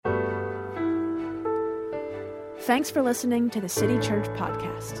Thanks for listening to the City Church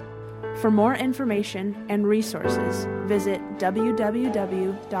Podcast. For more information and resources, visit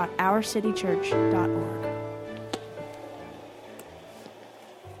www.ourcitychurch.org.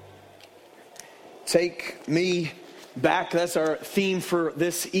 Take me back. That's our theme for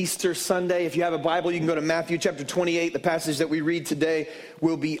this Easter Sunday. If you have a Bible, you can go to Matthew chapter 28. The passage that we read today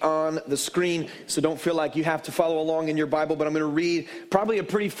will be on the screen, so don't feel like you have to follow along in your Bible, but I'm going to read probably a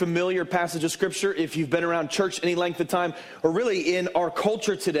pretty familiar passage of Scripture if you've been around church any length of time, or really in our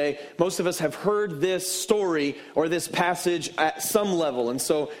culture today. Most of us have heard this story or this passage at some level, and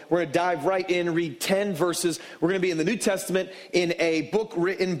so we're going to dive right in, read 10 verses. We're going to be in the New Testament in a book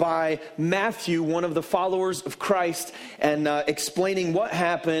written by Matthew, one of the followers of Christ, and explaining what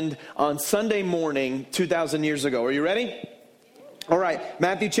happened on Sunday morning 2,000 years ago. Are you ready? All right,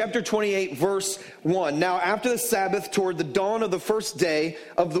 Matthew chapter 28, verse 1. Now, after the Sabbath, toward the dawn of the first day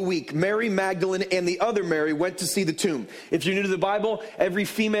of the week, Mary Magdalene and the other Mary went to see the tomb. If you're new to the Bible, every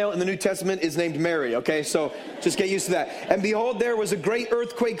female in the New Testament is named Mary, okay? So just get used to that. And behold, there was a great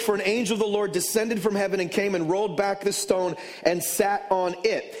earthquake, for an angel of the Lord descended from heaven and came and rolled back the stone and sat on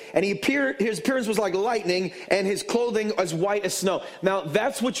it. And his appearance was like lightning, and his clothing as white as snow. Now,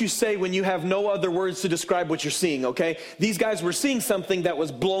 that's what you say when you have no other words to describe what you're seeing, okay? These guys were seeing something that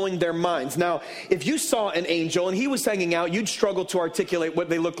was blowing their minds. Now, if you saw an angel and he was hanging out, you'd struggle to articulate what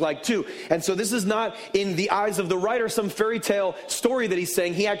they look like too. And so this is not, in the eyes of the writer, some fairy tale story that he's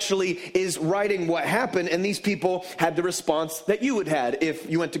saying. He actually is writing what happened, and these people had the response that you would had if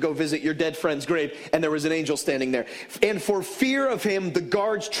you went to go visit your dead friend's grave and there was an angel standing there. And for fear of him, the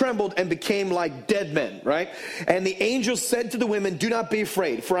guards trembled and became like dead men, right? And the angel said to the women, "Do not be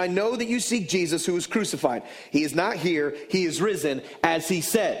afraid, for I know that you seek Jesus who was crucified. He is not here, he is risen, as he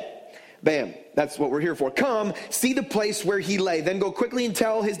said." Bam. That's what we're here for. Come, see the place where he lay. Then go quickly and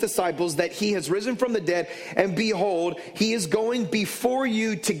tell his disciples that he has risen from the dead. And behold, he is going before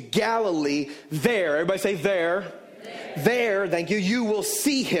you to Galilee. There, everybody say there. There, thank you, you will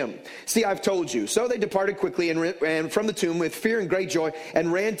see him. See, I've told you. So they departed quickly and ran from the tomb with fear and great joy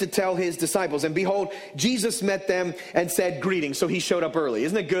and ran to tell his disciples. And behold, Jesus met them and said, "Greetings." So he showed up early.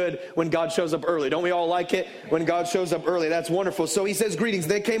 Isn't it good when God shows up early? Don't we all like it when God shows up early? That's wonderful. So he says, "Greetings."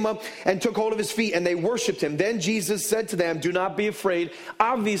 They came up and took hold of his feet and they worshiped him. Then Jesus said to them, "Do not be afraid."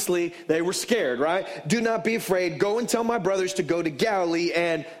 Obviously, they were scared, right? "Do not be afraid. Go and tell my brothers to go to Galilee,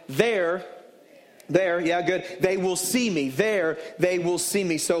 and there, yeah, good. They will see me. There, they will see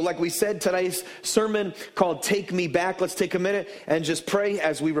me." So like we said, today's sermon called Take Me Back. Let's take a minute and just pray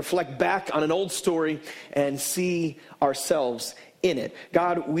as we reflect back on an old story and see ourselves in it.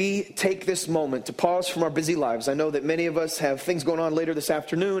 God, we take this moment to pause from our busy lives. I know that many of us have things going on later this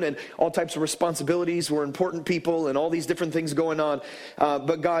afternoon and all types of responsibilities. We're important people and all these different things going on.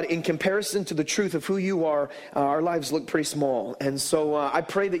 But God, in comparison to the truth of who you are, our lives look pretty small. And so I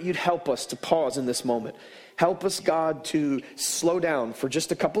pray that you'd help us to pause in this moment. Help us, God, to slow down for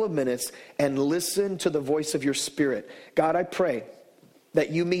just a couple of minutes and listen to the voice of your Spirit. God, I pray that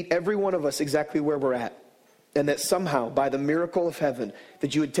you meet every one of us exactly where we're at. And that somehow, by the miracle of heaven,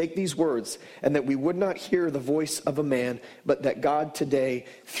 that you would take these words and that we would not hear the voice of a man, but that God today,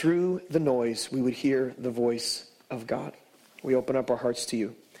 through the noise, we would hear the voice of God. We open up our hearts to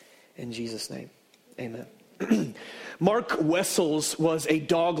you. In Jesus' name, amen. Mark Wessels was a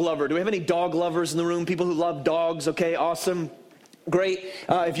dog lover. Do we have any dog lovers in the room? People who love dogs? Okay, awesome. Great.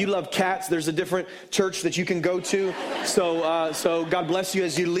 If you love cats, there's a different church that you can go to. So God bless you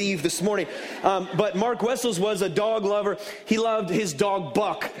as you leave this morning. But Mark Wessels was a dog lover. He loved his dog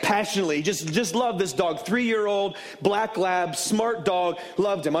Buck passionately. He just loved this dog. 3-year-old black lab, smart dog,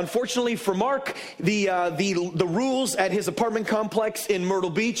 loved him. Unfortunately for Mark, the rules at his apartment complex in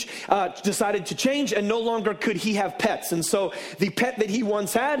Myrtle Beach decided to change, and no longer could he have pets. And so the pet that he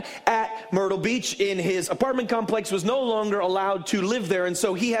once had at Myrtle Beach in his apartment complex was no longer allowed to live there, and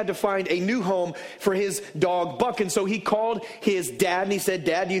so he had to find a new home for his dog Buck. And so he called his dad and he said,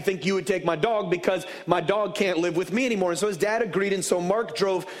 "Dad, do you think you would take my dog, because my dog can't live with me anymore?" And so his dad agreed, and so Mark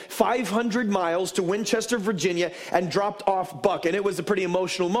drove 500 miles to Winchester, Virginia, and dropped off Buck. And it was a pretty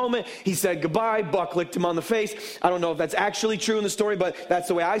emotional moment. He said goodbye. Buck licked him on the face. I don't know if that's actually true in the story, but that's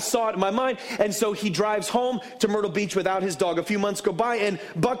the way I saw it in my mind. And so he drives home to Myrtle Beach without his dog. A few months go by, and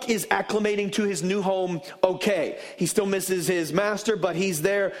Buck is acclimating to his new home okay. He still misses his master, but he's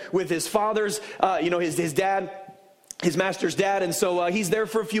there with his father's, his dad. his master's dad, and so he's there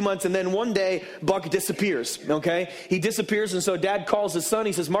for a few months, and then one day, Buck disappears, okay? He disappears, and so dad calls his son.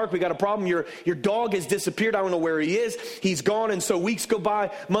 He says, Mark, we got a problem. Your dog has disappeared. I don't know where he is. He's gone, and so weeks go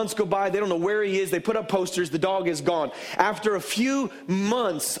by, months go by. They don't know where he is. They put up posters. The dog is gone. After a few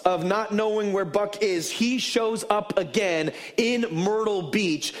months of not knowing where Buck is, he shows up again in Myrtle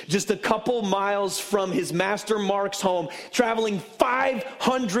Beach, just a couple miles from his master Mark's home, traveling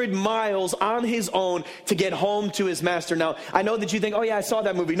 500 miles on his own to get home to his master. Now, I know that you think, oh yeah, I saw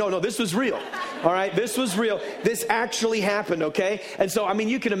that movie. No, this was real. All right, this was real. This actually happened, okay? And so, I mean,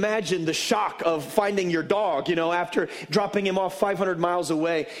 you can imagine the shock of finding your dog, after dropping him off 500 miles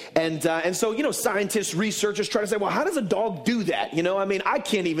away. And so, scientists, researchers try to say, well, how does a dog do that? I mean, I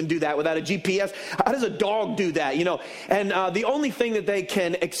can't even do that without a GPS. How does a dog do that? And the only thing that they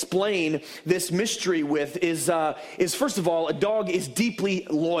can explain this mystery with is first of all, a dog is deeply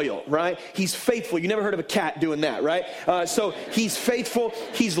loyal, right? He's faithful. You never heard of a cat doing that, right? So he's faithful,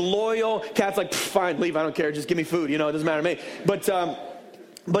 he's loyal. Cat's like, fine, leave, I don't care, just give me food, it doesn't matter to me.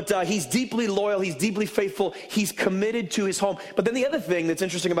 But he's deeply loyal, he's deeply faithful, he's committed to his home. But then the other thing that's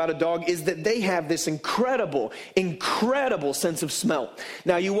interesting about a dog is that they have this incredible sense of smell.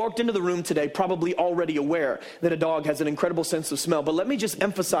 Now, you walked into the room today probably already aware that a dog has an incredible sense of smell. But let me just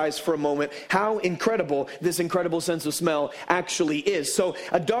emphasize for a moment how incredible this incredible sense of smell actually is. So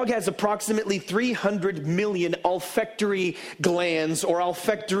a dog has approximately 300 million olfactory glands, or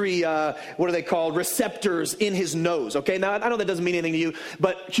olfactory, what are they called, receptors in his nose, okay? Now, I know that doesn't mean anything to you,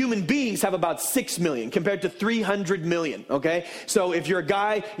 but human beings have about 6 million compared to 300 million, okay? So if you're a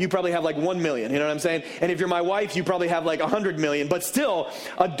guy, you probably have like 1 million, you know what I'm saying? And if you're my wife, you probably have like 100 million. But still,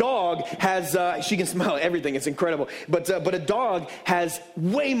 a dog has, she can smell everything, it's incredible. But a dog has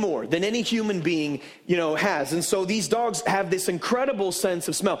way more than any human being, has. And so these dogs have this incredible sense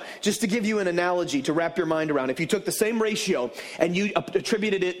of smell. Just to give you an analogy to wrap your mind around, if you took the same ratio and you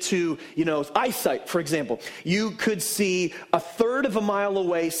attributed it to, eyesight, for example, you could see a third of a mile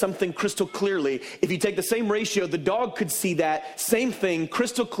away something crystal clearly. If you take the same ratio, the dog could see that same thing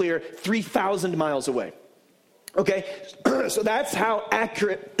crystal clear 3,000 miles away. Okay, so that's how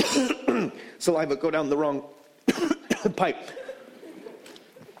accurate, saliva go down the wrong pipe.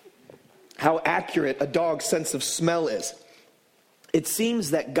 How accurate a dog's sense of smell is. It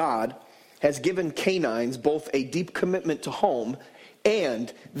seems that God has given canines both a deep commitment to home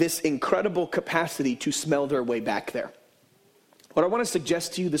and this incredible capacity to smell their way back there. What I want to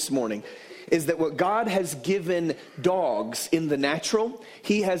suggest to you this morning is that what God has given dogs in the natural,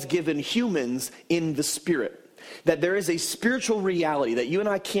 he has given humans in the spirit. That there is a spiritual reality that you and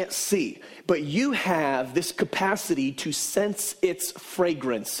I can't see, but you have this capacity to sense its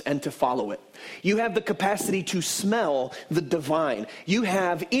fragrance and to follow it. You have the capacity to smell the divine. You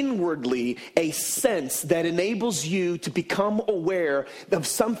have inwardly a sense that enables you to become aware of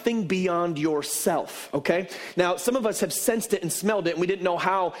something beyond yourself, okay? Now, some of us have sensed it and smelled it, and we didn't know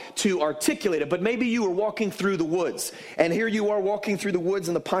how to articulate it, but maybe you were walking through the woods, and here you are walking through the woods,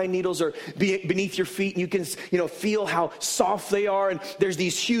 and the pine needles are beneath your feet, and you can, feel how soft they are, and there's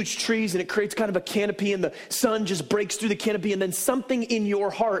these huge trees, and it creates kind of a canopy, and the sun just breaks through the canopy, and then something in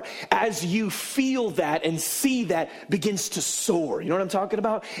your heart, as you feel that and see that, begins to soar. You know what I'm talking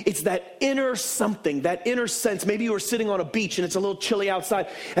about? It's that inner something, that inner sense. Maybe you were sitting on a beach and it's a little chilly outside,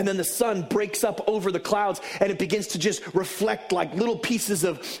 and then the sun breaks up over the clouds and it begins to just reflect like little pieces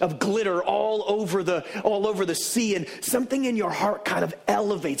of glitter all over the sea, and something in your heart kind of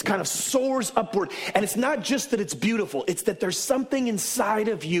elevates, kind of soars upward. And it's not just that it's beautiful, it's that there's something inside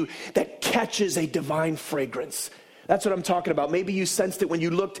of you that catches a divine fragrance. That's what I'm talking about. Maybe you sensed it when you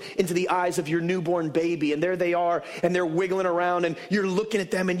looked into the eyes of your newborn baby, and there they are, and they're wiggling around, and you're looking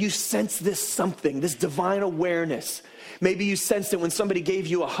at them, and you sense this something, this divine awareness. Maybe you sensed it when somebody gave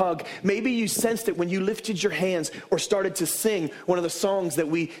you a hug. Maybe you sensed it when you lifted your hands or started to sing one of the songs that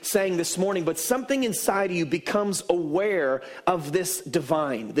we sang this morning. But something inside of you becomes aware of this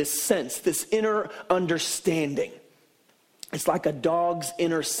divine, this sense, this inner understanding. It's like a dog's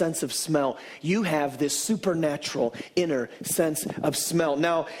inner sense of smell. You have this supernatural inner sense of smell.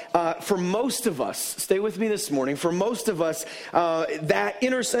 Now, for most of us, stay with me this morning, for most of us, that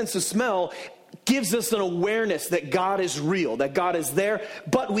inner sense of smell gives us an awareness that God is real, that God is there,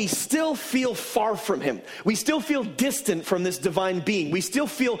 but we still feel far from him. We still feel distant from this divine being. We still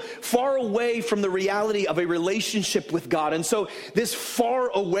feel far away from the reality of a relationship with God. And so this far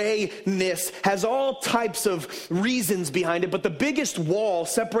awayness has all types of reasons behind it, but the biggest wall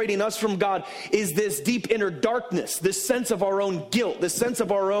separating us from God is this deep inner darkness, this sense of our own guilt, this sense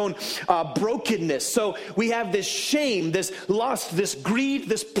of our own brokenness. So we have this shame, this lust, this greed,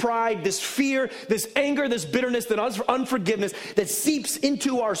 this pride, this fear, fear, this anger, this bitterness, this unforgiveness that seeps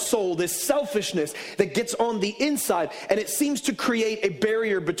into our soul, this selfishness that gets on the inside, and it seems to create a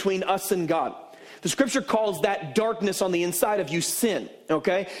barrier between us and God. The scripture calls that darkness on the inside of you sin,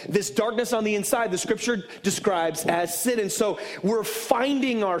 okay? This darkness on the inside, the scripture describes as sin. And so we're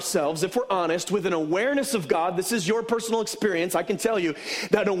finding ourselves, if we're honest, with an awareness of God. This is your personal experience, I can tell you.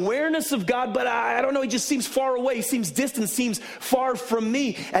 That awareness of God, but I don't know, he just seems far away, he seems distant, seems far from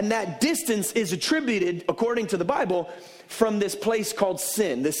me. And that distance is attributed, according to the Bible, from this place called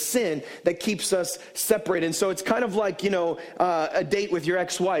sin, this sin that keeps us separated. And so it's kind of like, a date with your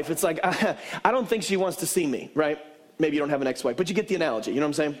ex-wife. It's like, I don't think she wants to see me, right? Maybe you don't have an ex-wife, but you get the analogy, you know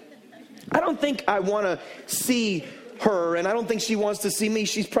what I'm saying? I don't think I want to see her, and I don't think she wants to see me.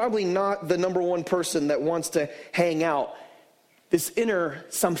 She's probably not the number one person that wants to hang out. This inner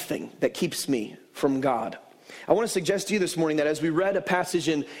something that keeps me from God. I want to suggest to you this morning that as we read a passage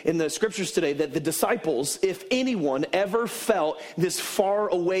in the scriptures today, that the disciples, if anyone ever felt this far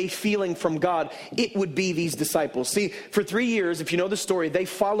away feeling from God, it would be these disciples. See, for 3 years, if you know the story, they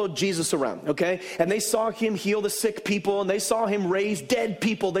followed Jesus around, okay? And they saw him heal the sick people, and they saw him raise dead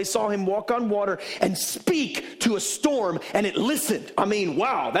people. They saw him walk on water and speak to a storm, and it listened. I mean,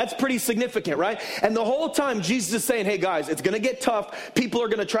 wow, that's pretty significant, right? And the whole time, Jesus is saying, hey guys, it's going to get tough. People are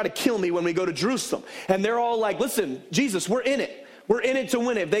going to try to kill me when we go to Jerusalem. And they're all like, listen, Jesus, we're in it. We're in it to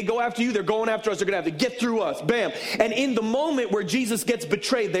win it. If they go after you, they're going after us. They're going to have to get through us. Bam. And in the moment where Jesus gets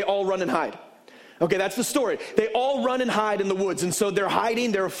betrayed, they all run and hide. Okay, that's the story. They all run and hide in the woods. And so they're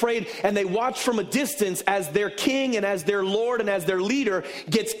hiding, they're afraid, and they watch from a distance as their king and as their Lord and as their leader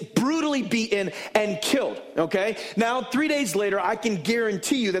gets brutally beaten and killed. Okay? Now, 3 days later, I can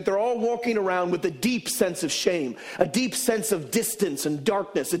guarantee you that they're all walking around with a deep sense of shame, a deep sense of distance and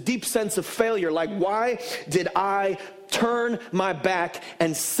darkness, a deep sense of failure. Like, why did I turn my back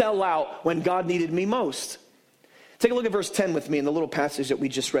and sell out when God needed me most? Take a look at verse 10 with me in the little passage that we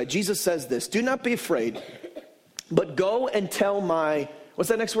just read. Jesus says this, do not be afraid, but go and tell what's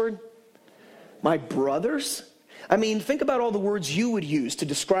that next word? My brothers? I mean, think about all the words you would use to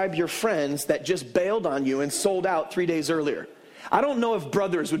describe your friends that just bailed on you and sold out 3 days earlier. I don't know if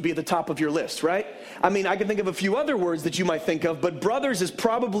brothers would be at the top of your list, right? I mean, I can think of a few other words that you might think of, but brothers is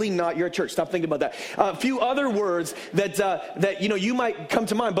probably not your church. Stop thinking about that. A few other words that you might come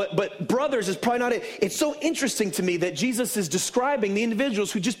to mind, but brothers is probably not it. It's so interesting to me that Jesus is describing the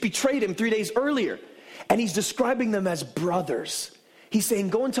individuals who just betrayed him 3 days earlier, and he's describing them as brothers. He's saying,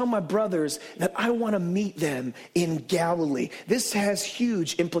 go and tell my brothers that I want to meet them in Galilee. This has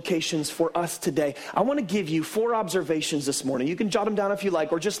huge implications for us today. I want to give you 4 observations this morning. You can jot them down if you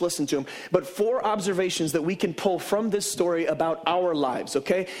like, or just listen to them. But 4 observations that we can pull from this story about our lives,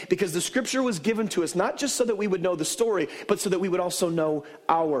 okay? Because the scripture was given to us not just so that we would know the story, but so that we would also know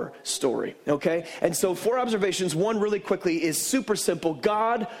our story, okay? And so 4 observations. One really quickly is super simple.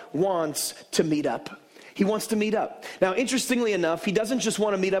 God wants to meet up. He wants to meet up. Now, interestingly enough, he doesn't just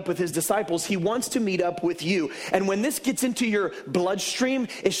want to meet up with his disciples. He wants to meet up with you. And when this gets into your bloodstream,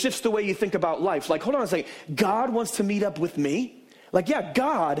 it shifts the way you think about life. Like, hold on a second. God wants to meet up with me? Like, yeah,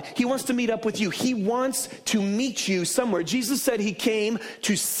 God, he wants to meet up with you. He wants to meet you somewhere. Jesus said he came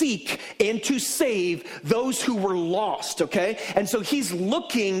to seek and to save those who were lost, okay? And so he's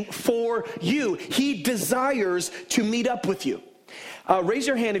looking for you. He desires to meet up with you. Raise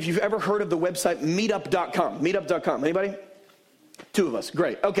your hand if you've ever heard of the website meetup.com. Meetup.com. Anybody? 2 of us.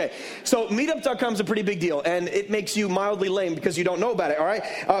 Great. Okay. So meetup.com is a pretty big deal, and it makes you mildly lame because you don't know about it, all right?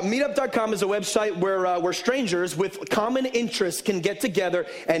 Meetup.com is a website where strangers with common interests can get together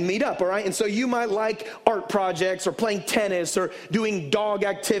and meet up, all right? And so you might like art projects or playing tennis or doing dog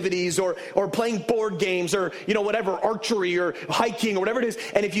activities or playing board games or, whatever, archery or hiking or whatever it is.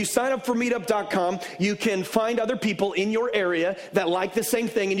 And if you sign up for meetup.com, you can find other people in your area that like the same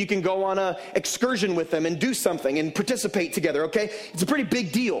thing, and you can go on an excursion with them and do something and participate together, okay? It's a pretty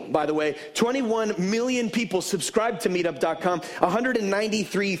big deal, by the way. 21 million people subscribe to meetup.com,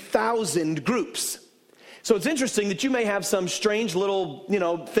 193,000 groups. So it's interesting that you may have some strange little,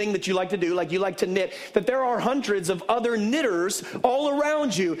 thing that you like to do, like you like to knit, that there are hundreds of other knitters all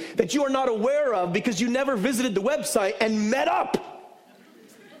around you that you are not aware of because you never visited the website and met up.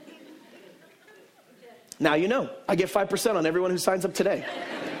 Now you know. I get 5% on everyone who signs up today.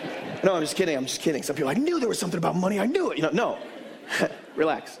 No, I'm just kidding. Some people are like, I knew there was something about money. I knew it. No.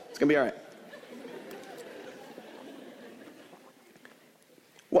 Relax. It's going to be all right.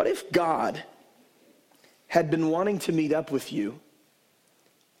 What if God had been wanting to meet up with you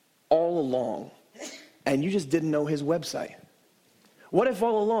all along and you just didn't know his website? What if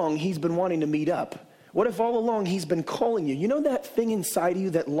all along he's been wanting to meet up What if all along he's been calling you? You know that thing inside of you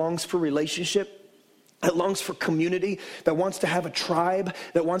that longs for relationship? That longs for community, that wants to have a tribe,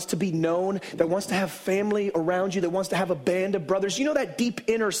 that wants to be known, that wants to have family around you, that wants to have a band of brothers. You know that deep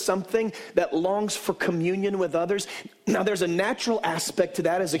inner something that longs for communion with others? Now, there's a natural aspect to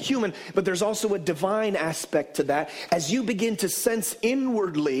that as a human, but there's also a divine aspect to that. As you begin to sense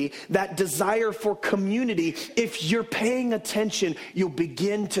inwardly that desire for community, if you're paying attention, you'll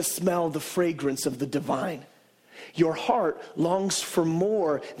begin to smell the fragrance of the divine. Your heart longs for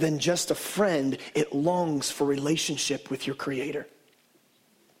more than just a friend. It longs for relationship with your Creator.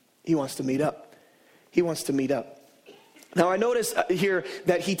 He wants to meet up. He wants to meet up. Now, I notice here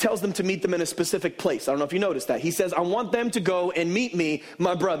that he tells them to meet them in a specific place. I don't know if you noticed that. He says, I want them to go and meet me,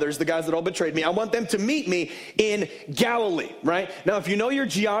 my brothers, the guys that all betrayed me. I want them to meet me in Galilee, right? Now, if you know your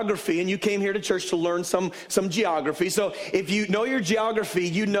geography, and you came here to church to learn some geography, so if you know your geography,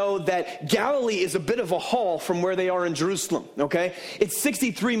 you know that Galilee is a bit of a haul from where they are in Jerusalem, okay? It's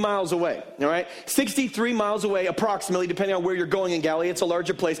 63 miles away, all right? 63 miles away, approximately, depending on where you're going in Galilee. It's a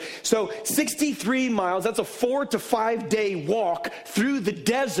larger place. So 63 miles, that's a 4 to 5 day walk through the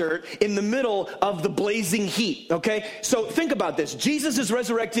desert in the middle of the blazing heat, okay? So think about this. Jesus is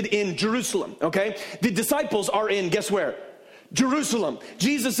resurrected in Jerusalem, okay? The disciples are in, guess where? Jerusalem.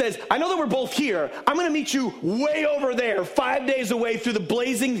 Jesus says, I know that we're both here. I'm going to meet you way over there, 5 days away through the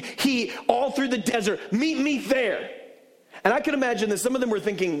blazing heat, all through the desert. Meet me there. And I can imagine that some of them were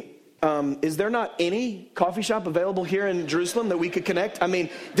thinking, is there not any coffee shop available here in Jerusalem that we could connect? I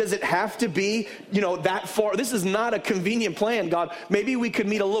mean, does it have to be, that far? This is not a convenient plan, God. Maybe we could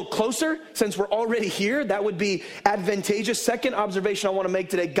meet a little closer since we're already here. That would be advantageous. Second observation I want to make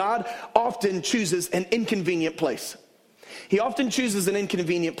today, God often chooses an inconvenient place. He often chooses an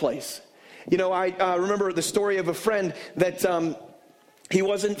inconvenient place. I remember the story of a friend that he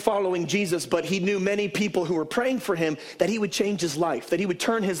wasn't following Jesus, but he knew many people who were praying for him that he would change his life, that he would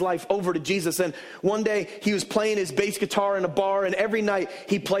turn his life over to Jesus. And one day he was playing his bass guitar in a bar, and every night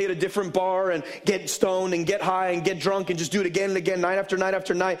he played at a different bar and get stoned and get high and get drunk and just do it again and again, night after night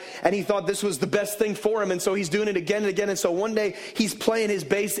after night. And he thought this was the best thing for him, and so he's doing it again and again. And so one day he's playing his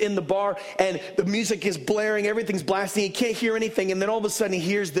bass in the bar, and the music is blaring, everything's blasting, he can't hear anything. And then all of a sudden he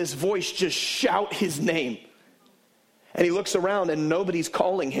hears this voice just shout his name. And he looks around and nobody's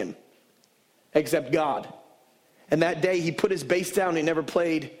calling him except God. And that day he put his bass down. He never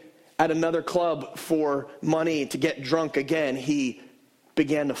played at another club for money to get drunk again. He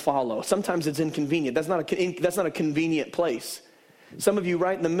began to follow. Sometimes it's inconvenient. That's not a convenient place. Some of you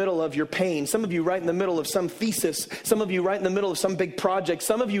right in the middle of your pain. Some of you right in the middle of some thesis. Some of you right in the middle of some big project.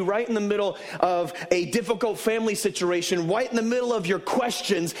 Some of you right in the middle of a difficult family situation. Right in the middle of your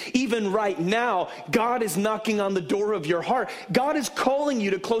questions. Even right now, God is knocking on the door of your heart. God is calling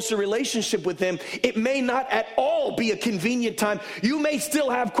you to closer relationship with Him. It may not at all be a convenient time. You may still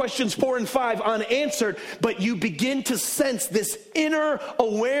have questions 4 and 5 unanswered, but you begin to sense this inner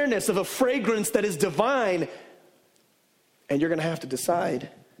awareness of a fragrance that is divine. And you're going to have to decide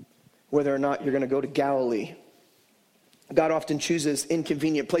whether or not you're going to go to Galilee. God often chooses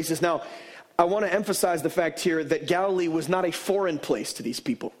inconvenient places. Now, I want to emphasize the fact here that Galilee was not a foreign place to these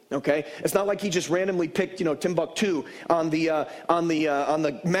people, okay? It's not like he just randomly picked, Timbuktu on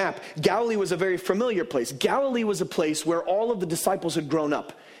the map. Galilee was a very familiar place. Galilee was a place where all of the disciples had grown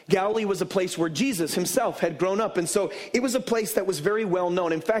up. Galilee was a place where Jesus himself had grown up. And so it was a place that was very well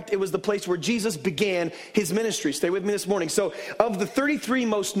known. In fact, it was the place where Jesus began his ministry. Stay with me this morning. So of the 33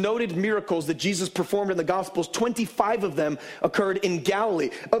 most noted miracles that Jesus performed in the Gospels, 25 of them occurred in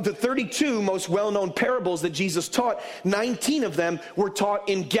Galilee. Of the 32 most well-known parables that Jesus taught, 19 of them were taught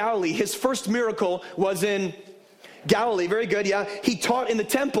in Galilee. His first miracle was in Galilee. Very good, yeah. He taught in the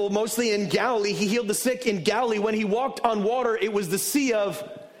temple, mostly in Galilee. He healed the sick in Galilee. When he walked on water, it was the Sea of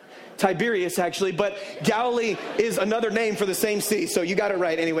Tiberias, actually, but Galilee is another name for the same sea, so you got it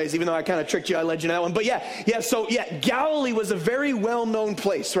right anyways, even though I kind of tricked you, I led you to that one. But so Galilee was a very well-known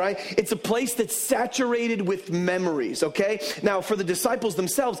place, right? It's a place that's saturated with memories, okay? Now, for the disciples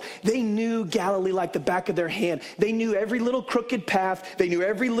themselves, they knew Galilee like the back of their hand. They knew every little crooked path. They knew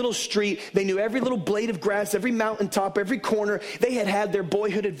every little street. They knew every little blade of grass, every mountaintop, every corner. They had had their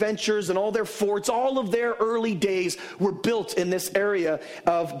boyhood adventures and all their forts. All of their early days were built in this area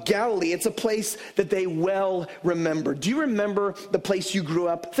of Galilee. It's a place that they well remember. Do you remember the place you grew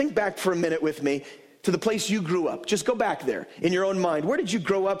up? Think back for a minute with me. to the place you grew up. Just go back there in your own mind. Where did you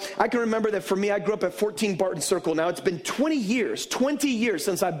grow up? I can remember that for me, I grew up at 14 Barton Circle. Now, it's been 20 years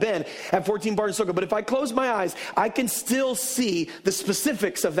since I've been at 14 Barton Circle. But if I close my eyes, I can still see the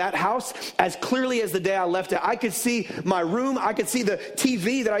specifics of that house as clearly as the day I left it. I could see my room. I could see the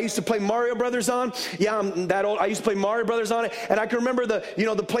TV that I used to play Mario Brothers on. Yeah, I'm that old. I used to play Mario Brothers on it. And I can remember the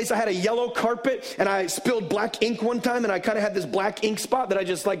place I had a yellow carpet, and I spilled black ink one time, and I kind of had this black ink spot that I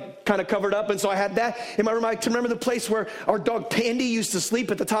just kind of covered up. And so I had that in my room. I can remember the place where our dog Pandy used to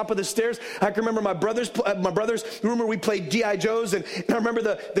sleep at the top of the stairs. I can remember my brother's room where we played G.I. Joes, and I remember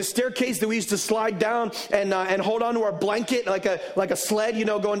the staircase that we used to slide down and hold on to our blanket like a sled,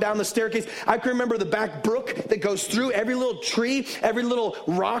 going down the staircase. I can remember the back brook that goes through every little tree, every little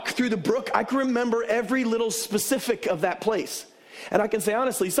rock through the brook. I can remember every little specific of that place. And I can say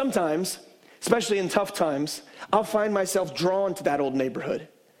honestly, sometimes, especially in tough times, I'll find myself drawn to that old neighborhood.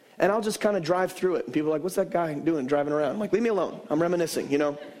 And I'll just kind of drive through it. And people are like, what's that guy doing driving around? I'm like, leave me alone. I'm reminiscing,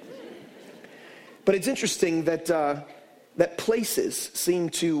 But it's interesting that places seem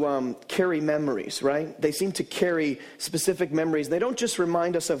to carry memories, right? They seem to carry specific memories. They don't just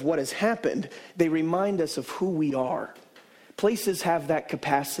remind us of what has happened. They remind us of who we are. Places have that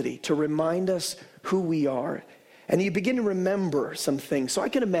capacity to remind us who we are. And you begin to remember some things. So I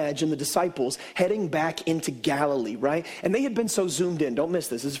can imagine the disciples heading back into Galilee, right? And they had been so zoomed in. Don't miss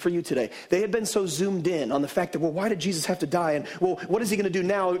this. This is for you today. They had been so zoomed in on the fact that, well, why did Jesus have to die? And, well, what is he going to do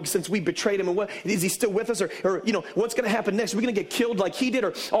now since we betrayed him? And what is he still with us? Or what's going to happen next? Are we going to get killed like he did?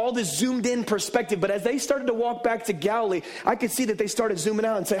 Or all this zoomed in perspective. But as they started to walk back to Galilee, I could see that they started zooming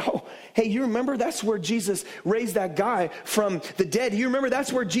out and say, oh, hey, you remember that's where Jesus raised that guy from the dead? You remember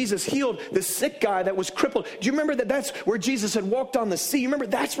that's where Jesus healed the sick guy that was crippled? Do you remember that's where Jesus had walked on the sea? You remember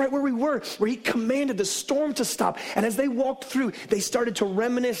that's right where we were, where he commanded the storm to stop. And as they walked through, they started to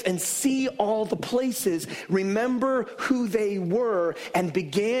reminisce and see all the places, remember who they were, and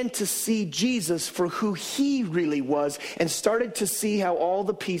began to see Jesus for who he really was, and started to see how all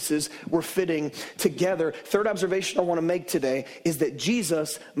the pieces were fitting together. Third observation I want to make today is that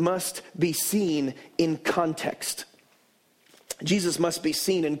Jesus must be seen in context. Jesus must be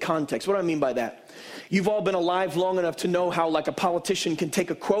seen in context. What do I mean by that? You've all been alive long enough to know how like a politician can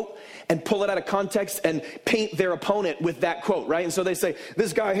take a quote and pull it out of context and paint their opponent with that quote, right? And so they say,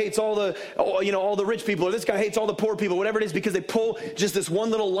 this guy hates all the rich people, or this guy hates all the poor people, whatever it is, because they pull just this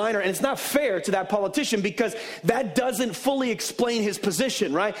one little liner. And it's not fair to that politician because that doesn't fully explain his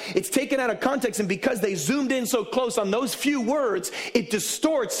position, right? It's taken out of context, and because they zoomed in so close on those few words, it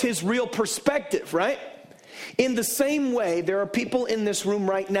distorts his real perspective, right? In the same way, there are people in this room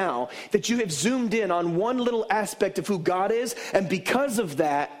right now that you have zoomed in on one little aspect of who God is, and because of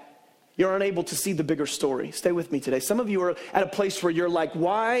that, you're unable to see the bigger story. Stay with me today. Some of you are at a place where you're like,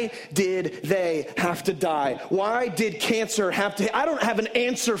 why did they have to die? Why did cancer have to? I don't have an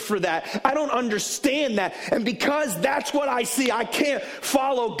answer for that. I don't understand that. And because that's what I see, I can't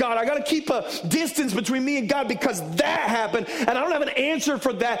follow God. I got to keep a distance between me and God because that happened. And I don't have an answer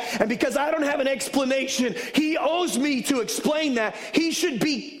for that. And because I don't have an explanation, he owes me to explain that. He should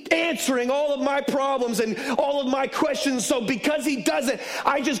be answering all of my problems and all of my questions. So because he doesn't,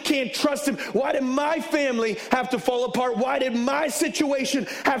 I just can't trust him. Why did my family have to fall apart? Why did my situation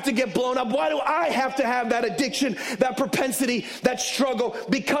have to get blown up? Why do I have to have that addiction, that propensity, that struggle?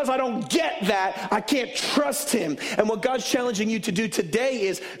 Because I don't get that, I can't trust him. And what God's challenging you to do today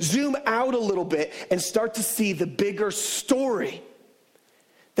is zoom out a little bit and start to see the bigger story,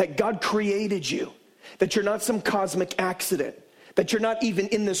 that God created you, that you're not some cosmic accident, that you're not even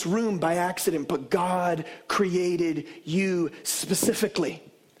in this room by accident, but God created you specifically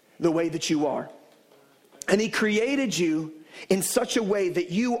the way that you are. And he created you in such a way that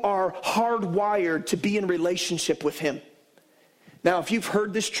you are hardwired to be in relationship with him. Now, if you've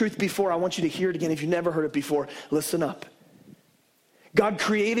heard this truth before, I want you to hear it again. If you've never heard it before, listen up. God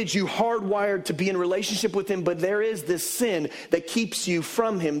created you hardwired to be in relationship with him, but there is this sin that keeps you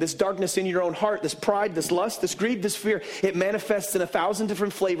from him, this darkness in your own heart, this pride, this lust, this greed, this fear. It manifests in 1,000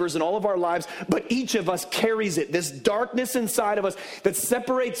 different flavors in all of our lives, but each of us carries it, this darkness inside of us that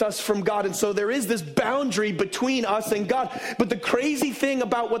separates us from God. And so there is this boundary between us and God. But the crazy thing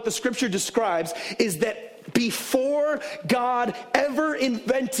about what the scripture describes is that before God ever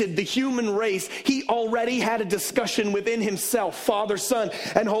invented the human race, he already had a discussion within himself, Father, Son,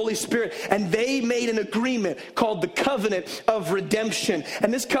 and Holy Spirit. And they made an agreement called the covenant of redemption.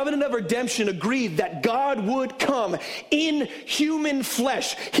 And this covenant of redemption agreed that God would come in human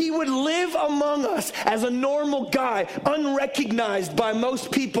flesh. He would live among us as a normal guy, unrecognized by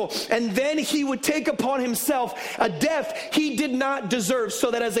most people. And then he would take upon himself a death he did not deserve,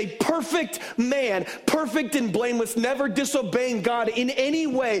 so that as a perfect man, perfect and blameless, never disobeying God in any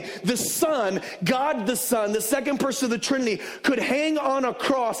way, the Son, God the Son, the second person of the Trinity, could hang on a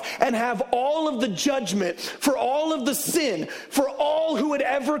cross and have all of the judgment for all of the sin, for all who had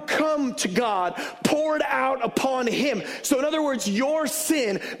ever come to God, poured out upon him. So in other words, your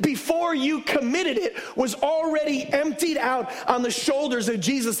sin, before you committed it, was already emptied out on the shoulders of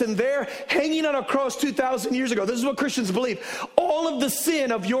Jesus, and there, hanging on a cross 2,000 years ago, this is what Christians believe, all of the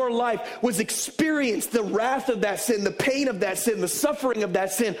sin of your life was experienced, the wrath of that sin, the pain of that sin, the suffering of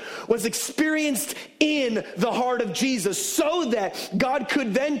that sin was experienced in the heart of Jesus, so that God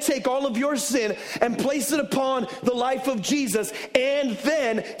could then take all of your sin and place it upon the life of Jesus, and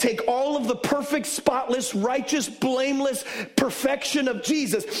then take all of the perfect, spotless, righteous, blameless perfection of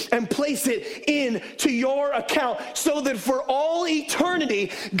Jesus and place it into your account, so that for all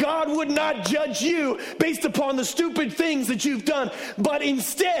eternity, God would not judge you based upon the stupid things that you've done, but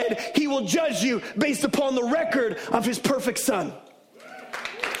instead, he will judge you based upon the record of his perfect Son.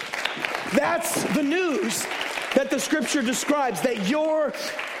 That's the news that the scripture describes, that your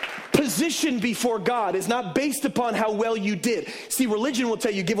position before God is not based upon how well you did. See, religion will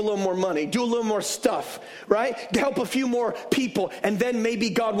tell you, give a little more money, do a little more stuff, right? Help a few more people, and then maybe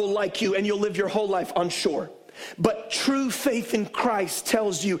God will like you and you'll live your whole life unsure. But true faith in Christ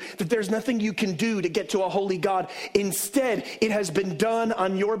tells you that there's nothing you can do to get to a holy God. Instead, it has been done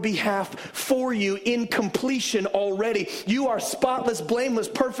on your behalf for you in completion already. You are spotless, blameless,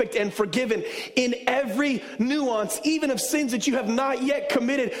 perfect, and forgiven in every nuance, even of sins that you have not yet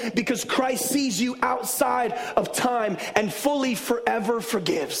committed, because Christ sees you outside of time and fully forever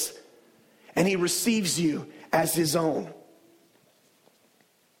forgives. And he receives you as his own.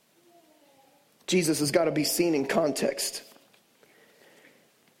 Jesus has got to be seen in context,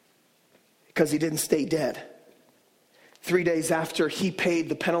 because he didn't stay dead. 3 days after he paid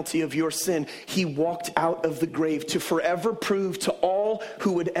the penalty of your sin, he walked out of the grave to forever prove to all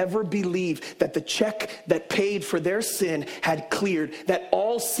who would ever believe that the check that paid for their sin had cleared, that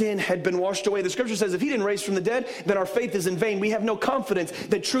all sin had been washed away. The scripture says if he didn't raise from the dead, then our faith is in vain. We have no confidence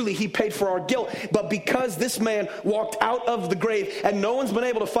that truly he paid for our guilt. But because this man walked out of the grave and no one's been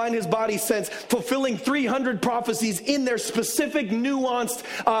able to find his body since, fulfilling 300 prophecies in their specific nuanced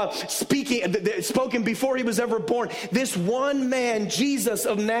spoken before he was ever born, this one man, Jesus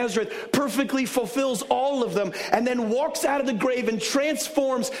of Nazareth, perfectly fulfills all of them, and then walks out of the grave and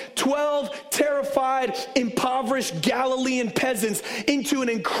transforms 12 terrified, impoverished Galilean peasants into an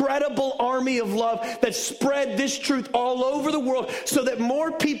incredible army of love that spread this truth all over the world, so that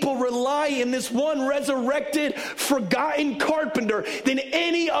more people rely in this one resurrected, forgotten carpenter than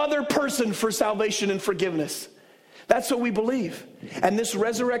any other person for salvation and forgiveness. That's what we believe. And this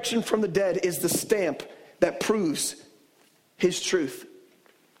resurrection from the dead is the stamp that proves his truth.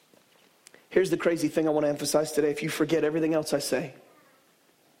 Here's the crazy thing I want to emphasize today. If you forget everything else I say,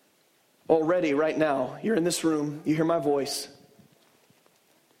 already right now, you're in this room, you hear my voice.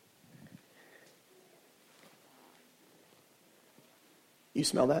 You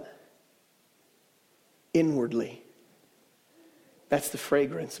smell that? Inwardly, that's the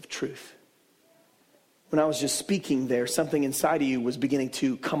fragrance of truth. When I was just speaking there, something inside of you was beginning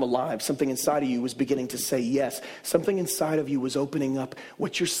to come alive. Something inside of you was beginning to say yes. Something inside of you was opening up.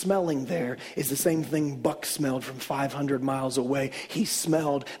 What you're smelling there is the same thing Buck smelled from 500 miles away. He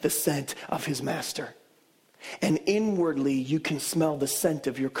smelled the scent of his master. And inwardly, you can smell the scent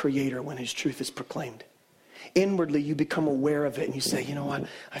of your Creator when his truth is proclaimed. Inwardly, you become aware of it and you say, you know what,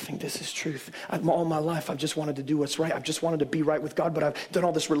 I think this is truth. All my life, I've just wanted to do what's right. I've just wanted to be right with God, but I've done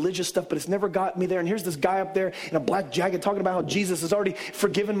all this religious stuff, but it's never got me there. And here's this guy up there in a black jacket talking about how Jesus has already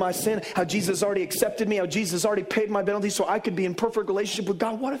forgiven my sin, how Jesus has already accepted me, how Jesus has already paid my penalty so I could be in perfect relationship with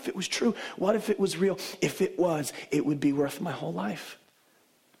God. What if it was true? What if it was real? If it was, it would be worth my whole life.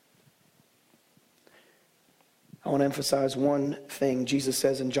 I want to emphasize one thing. Jesus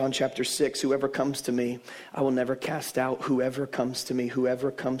says in John chapter 6, whoever comes to me, I will never cast out. Whoever comes to me,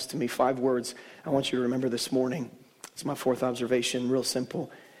 whoever comes to me. 5 words I want you to remember this morning. It's my 4th observation, real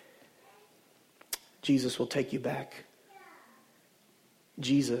simple. Jesus will take you back.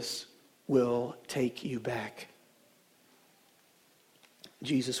 Jesus will take you back.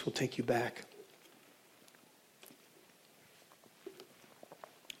 Jesus will take you back.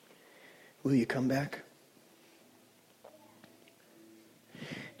 Will you come back?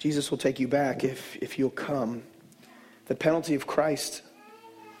 Jesus will take you back if you'll come. The penalty of Christ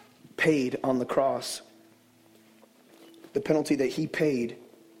paid on the cross, the penalty that he paid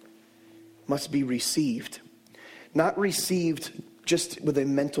must be received. Not received just with a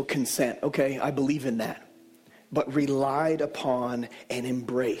mental consent. Okay, I believe in that. But relied upon and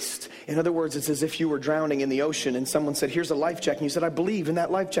embraced. In other words, it's as if you were drowning in the ocean and someone said, here's a life jacket. And you said, I believe in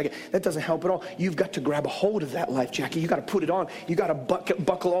that life jacket. That doesn't help at all. You've got to grab a hold of that life jacket. You got to put it on. You got to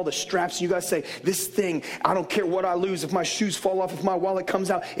buckle all the straps. You got to say, this thing, I don't care what I lose. If my shoes fall off, if my wallet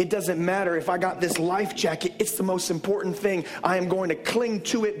comes out, it doesn't matter. If I got this life jacket, it's the most important thing. I am going to cling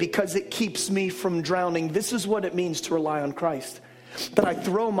to it because it keeps me from drowning. This is what it means to rely on Christ. That I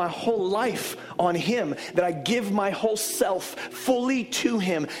throw my whole life on him, that I give my whole self fully to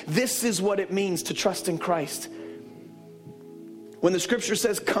him. This is what it means to trust in Christ. When the scripture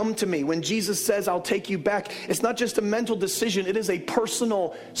says, come to me, when Jesus says, I'll take you back, it's not just a mental decision, it is a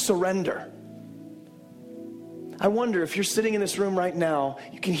personal surrender. I wonder if you're sitting in this room right now,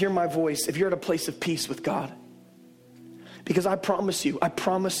 you can hear my voice, if you're at a place of peace with God. Because I promise you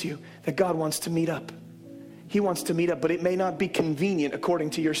that God wants to meet up. He wants to meet up, but it may not be convenient according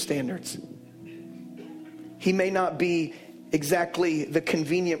to your standards. He may not be exactly the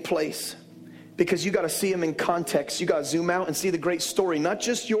convenient place because you got to see him in context. You got to zoom out and see the great story, not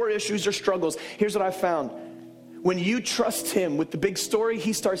just your issues or struggles. Here's what I found. When you trust him with the big story,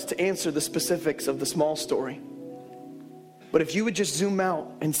 he starts to answer the specifics of the small story. But if you would just zoom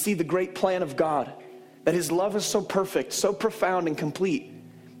out and see the great plan of God, that his love is so perfect, so profound and complete,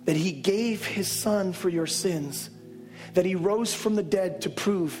 that he gave his son for your sins, that he rose from the dead to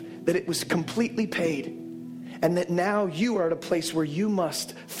prove that it was completely paid, and that now you are at a place where you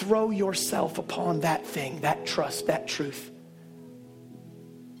must throw yourself upon that thing, that trust, that truth.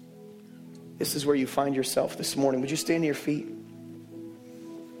 This is where you find yourself this morning. Would you stand to your feet?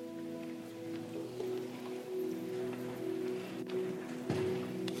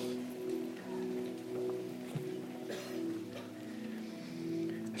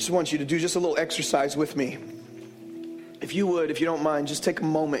 I just want you to do just a little exercise with me. If you would, if you don't mind, just take a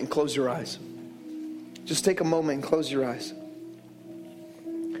moment and close your eyes. Just take a moment and close your eyes.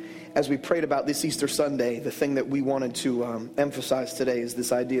 As we prayed about this Easter Sunday, the thing that we wanted to emphasize today is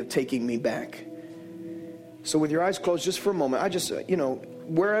this idea of taking me back. So with your eyes closed just for a moment, I just,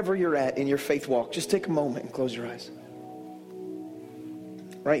 wherever you're at in your faith walk, just take a moment and close your eyes.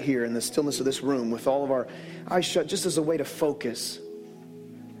 Right here in the stillness of this room with all of our eyes shut, just as a way to focus.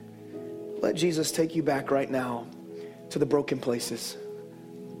 Let Jesus take you back right now to the broken places.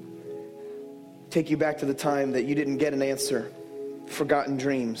 Take you back to the time that you didn't get an answer, forgotten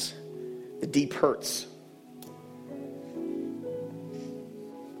dreams, the deep hurts.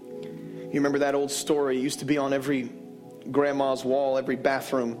 You remember that old story? It used to be on every grandma's wall, every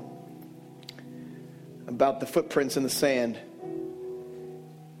bathroom, about the footprints in the sand.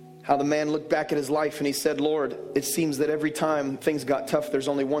 How the man looked back at his life and he said, Lord, it seems that every time things got tough, there's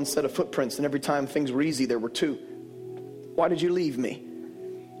only one set of footprints, and every time things were easy, there were two. Why did you leave me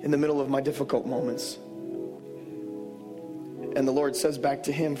in the middle of my difficult moments? And the Lord says back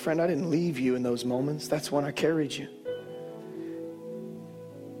to him, friend, I didn't leave you in those moments. That's when I carried you.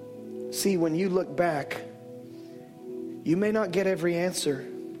 See, when you look back, you may not get every answer.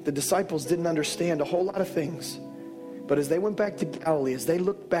 The disciples didn't understand a whole lot of things. But as they went back to Galilee, as they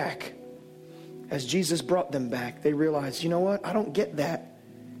looked back, as Jesus brought them back, they realized, you know what? I don't get that,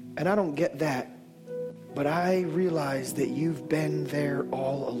 and I don't get that. But I realize that you've been there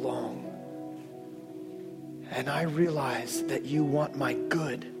all along. And I realize that you want my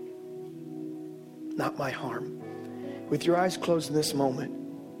good, not my harm. With your eyes closed in this moment,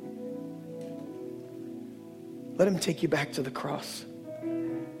 let him take you back to the cross.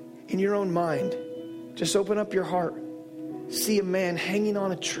 In your own mind, just open up your heart. See a man hanging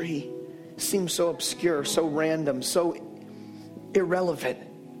on a tree. Seems so obscure, so random, so irrelevant.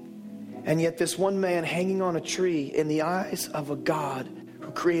 And yet this one man hanging on a tree, in the eyes of a God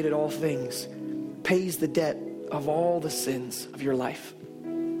who created all things, pays the debt of all the sins of your life.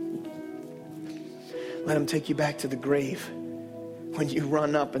 Let him take you back to the grave when you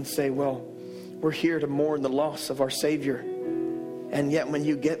run up and say, well, we're here to mourn the loss of our Savior. And yet when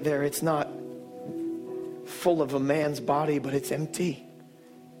you get there, it's not full of a man's body, but it's empty.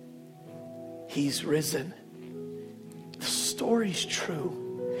 He's risen. The story's true.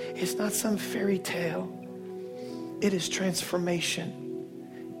 It's not some fairy tale. It is transformation.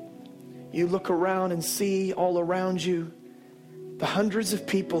 You look around and see all around you The hundreds of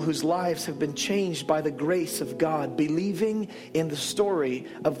people whose lives have been changed by the grace of God, believing in the story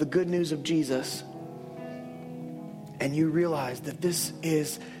of the good news of Jesus. And you realize that this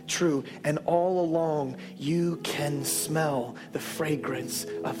is true. And all along, you can smell the fragrance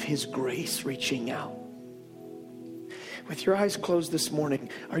of His grace reaching out. With your eyes closed this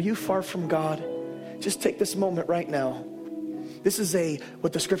morning, are you far from God? Just take this moment right now. This is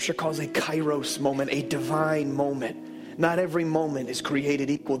what the scripture calls a kairos moment, a divine moment. Not every moment is created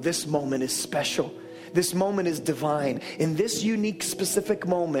equal. This moment is special. This moment is divine. In this unique, specific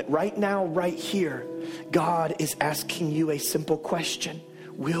moment, right now, right here, God is asking you a simple question.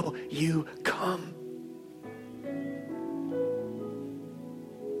 Will you come?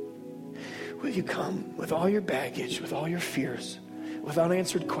 Will you come with all your baggage, with all your fears, with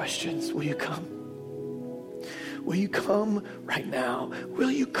unanswered questions? Will you come? Will you come right now? Will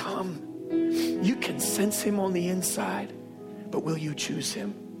you come? You can sense Him on the inside, but will you choose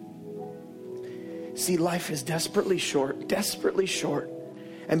Him? See, life is desperately short.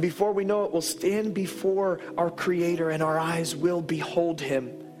 And before we know it, we'll stand before our Creator and our eyes will behold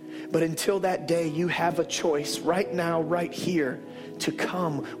Him. But until that day, you have a choice right now, right here, to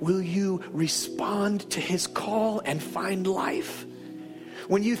come. Will you respond to His call and find life?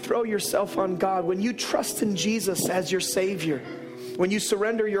 When you throw yourself on God, when you trust in Jesus as your Savior, when you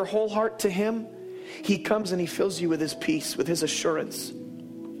surrender your whole heart to Him, He comes and He fills you with His peace, with His assurance.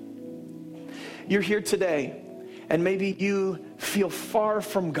 You're here today, and maybe you feel far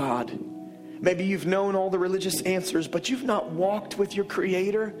from God. Maybe you've known all the religious answers, but you've not walked with your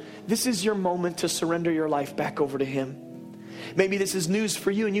Creator. This is your moment to surrender your life back over to Him. Maybe this is news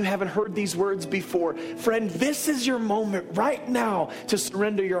for you and you haven't heard these words before. Friend, this is your moment right now to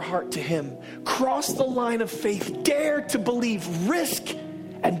surrender your heart to Him. Cross the line of faith. Dare to believe. Risk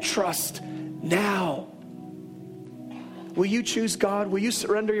and trust now. Will you choose God? Will you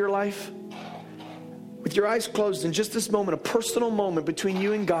surrender your life? With your eyes closed in just this moment, a personal moment between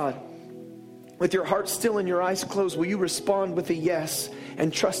you and God. With your heart still and your eyes closed, will you respond with a yes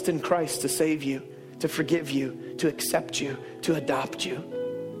and trust in Christ to save you, to forgive you, to accept you, to adopt you?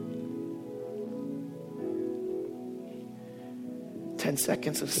 10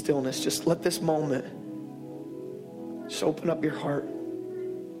 seconds of stillness. Just let this moment, just open up your heart.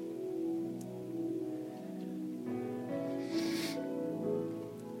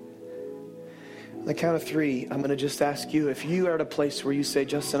 On the count of 3, I'm going to just ask you, if you are at a place where you say,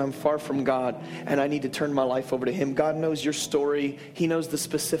 Justin, I'm far from God and I need to turn my life over to Him. God knows your story. He knows the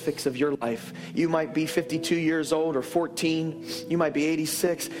specifics of your life. You might be 52 years old or 14. You might be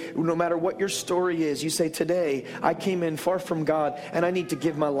 86. No matter what your story is, you say, today I came in far from God and I need to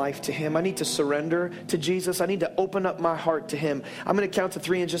give my life to Him. I need to surrender to Jesus. I need to open up my heart to Him. I'm going to count to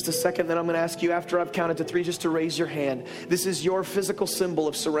 3 in just a second. Then I'm going to ask you, after I've counted to 3, just to raise your hand. This is your physical symbol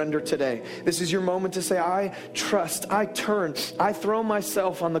of surrender today. This is your moment to say, I trust, I turn, I throw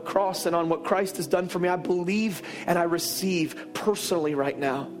myself on the cross and on what Christ has done for me. I believe and I receive personally right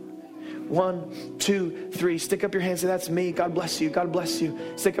now. 1, 2, 3. Stick up your hand. Say, that's me. God bless you. God bless you.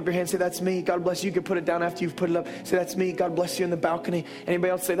 Stick up your hand. Say, that's me. God bless you. You can put it down after you've put it up. Say, that's me. God bless you in the balcony.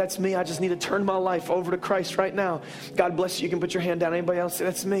 Anybody else say, that's me. I just need to turn my life over to Christ right now. God bless you. You can put your hand down. Anybody else say,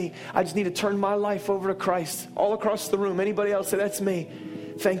 that's me. I just need to turn my life over to Christ. All across the room. Anybody else say, that's me.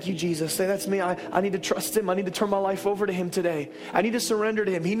 Thank you, Jesus. Say, that's me. I need to trust Him. I need to turn my life over to Him today. I need to surrender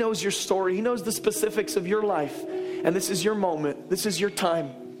to Him. He knows your story. He knows the specifics of your life. And this is your moment. This is your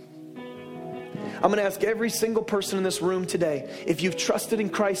time. I'm going to ask every single person in this room today, if you've trusted in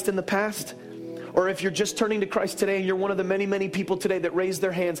Christ in the past, or if you're just turning to Christ today and you're one of the many, many people today that raised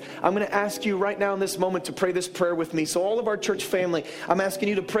their hands, I'm going to ask you right now in this moment to pray this prayer with me. So all of our church family, I'm asking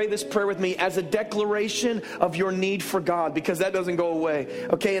you to pray this prayer with me as a declaration of your need for God, because that doesn't go away.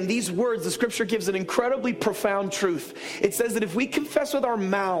 Okay, and these words, the scripture gives an incredibly profound truth. It says that if we confess with our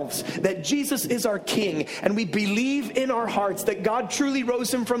mouths that Jesus is our King, and we believe in our hearts that God truly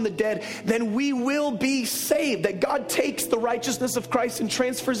rose Him from the dead, then we will be saved. That God takes the righteousness of Christ and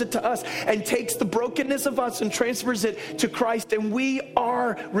transfers it to us, and takes the brokenness of us and transfers it to Christ, and we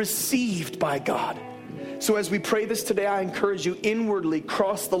are received by God. So as we pray this today, I encourage you, inwardly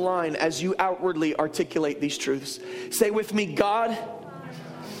cross the line as you outwardly articulate these truths. Say with me, God.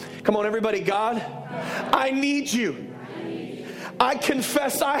 Come on, everybody. God, I need you. I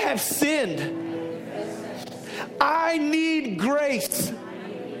confess I have sinned. I need grace.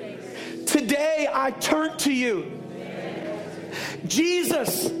 Today I turn to you.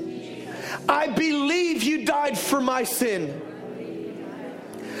 Jesus, I believe you died for my sin.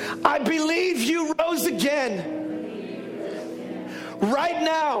 I believe you rose again. Right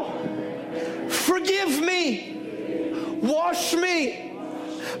now, forgive me. Wash me.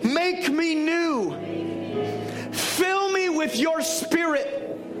 Make me new. Fill me with your Spirit.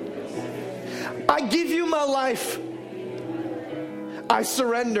 I give you my life. I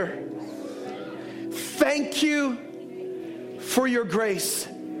surrender. Thank you for your grace.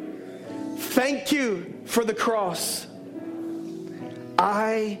 Thank you for the cross.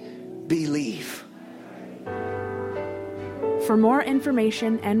 I believe. For more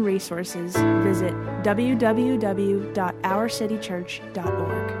information and resources, visit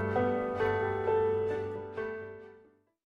www.ourcitychurch.org.